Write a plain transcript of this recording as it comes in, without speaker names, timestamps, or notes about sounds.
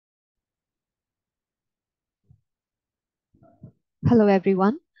Hello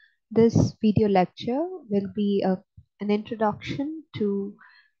everyone. This video lecture will be an introduction to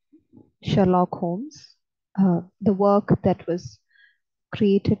Sherlock Holmes, the work that was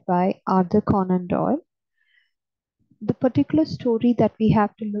created by Arthur Conan Doyle. The particular story that we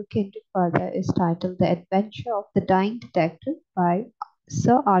have to look into further is titled The Adventure of the Dying Detective by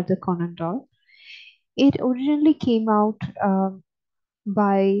Sir Arthur Conan Doyle. It originally came out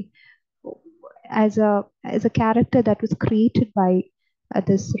by as a character that was created by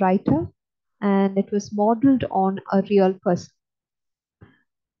this writer, and it was modeled on a real person.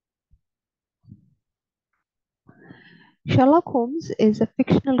 Sherlock Holmes is a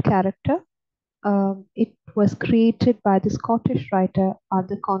fictional character. It was created by the Scottish writer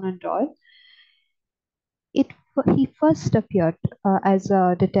Arthur Conan Doyle. It He first appeared as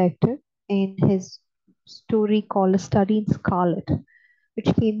a detective in his story called A Study in Scarlet,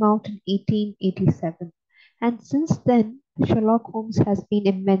 which came out in 1887. And since then, Sherlock Holmes has been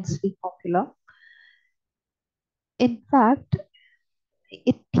immensely popular. In fact,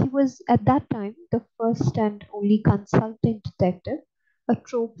 he was at that time the first and only consultant detective, a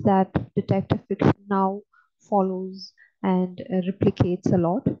trope that detective fiction now follows and replicates a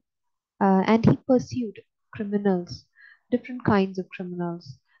lot. And he pursued criminals, different kinds of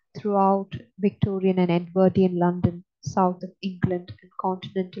criminals, throughout Victorian and Edwardian London, south of England, and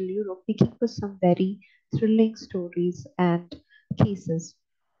continental Europe, looking for some very thrilling stories and cases.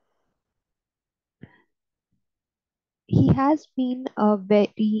 He has been a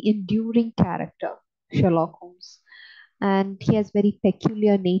very enduring character, Sherlock Holmes, and he has very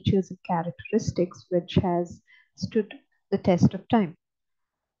peculiar natures and characteristics which has stood the test of time.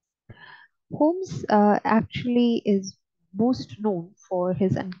 Holmes actually is most known for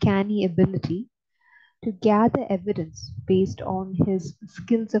his uncanny ability to gather evidence based on his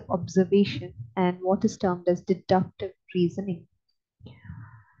skills of observation and what is termed as deductive reasoning.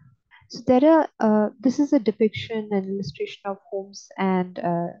 So there are this is a depiction and illustration of Holmes and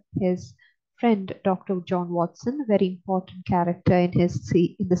his friend Dr. John Watson, a very important character in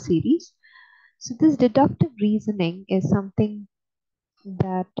in the series. So this deductive reasoning is something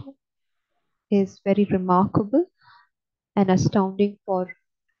that is very remarkable and astounding for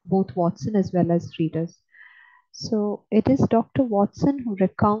both Watson as well as readers. So it is Dr. Watson who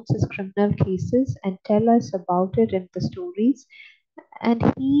recounts his criminal cases and tell us about it in the stories, and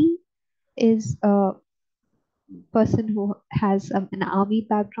he is a person who has an army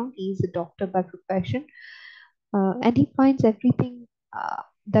background. He's a doctor by profession, and he finds everything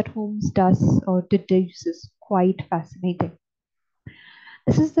that Holmes does or deduces quite fascinating.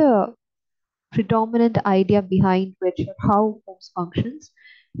 This is the predominant idea behind which or how Holmes functions.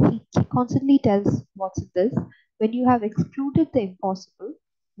 He constantly tells Watson this: when you have excluded the impossible,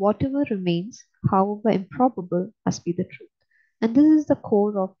 whatever remains, however improbable, must be the truth. And this is the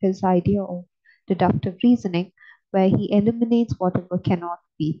core of his idea of deductive reasoning, where he eliminates whatever cannot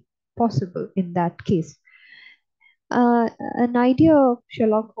be possible in that case. An idea of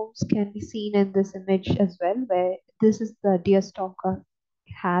Sherlock Holmes can be seen in this image as well, where this is the deerstalker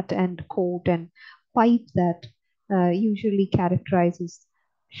hat and coat and pipe that usually characterizes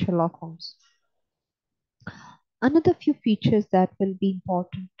Sherlock Holmes. Another few features that will be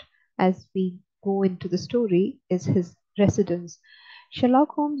important as we go into the story is his residence.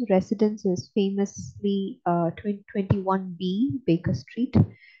 Sherlock Holmes' residence is famously 21B Baker Street,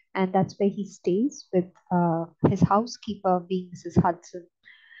 and that's where he stays with his housekeeper being Mrs. Hudson.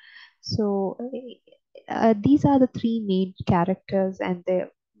 So these are the three main characters, and their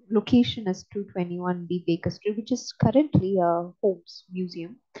location is 221B Baker Street, which is currently a Holmes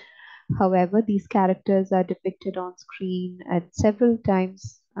museum. However, these characters are depicted on screen at several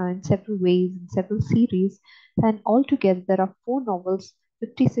times, in several ways, in several series, and altogether there are 4 novels,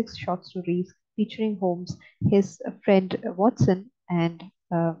 56 short stories featuring Holmes, his friend Watson, and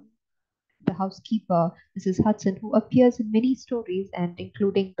the housekeeper, Mrs. Hudson, who appears in many stories and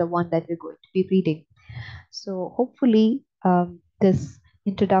including the one that we're going to be reading. So, hopefully, this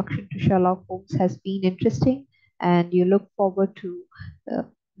introduction to Sherlock Holmes has been interesting, and you look forward to uh,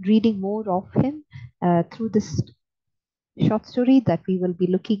 reading more of him through this short story that we will be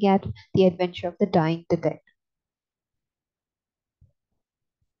looking at: The Adventure of the Dying Detective.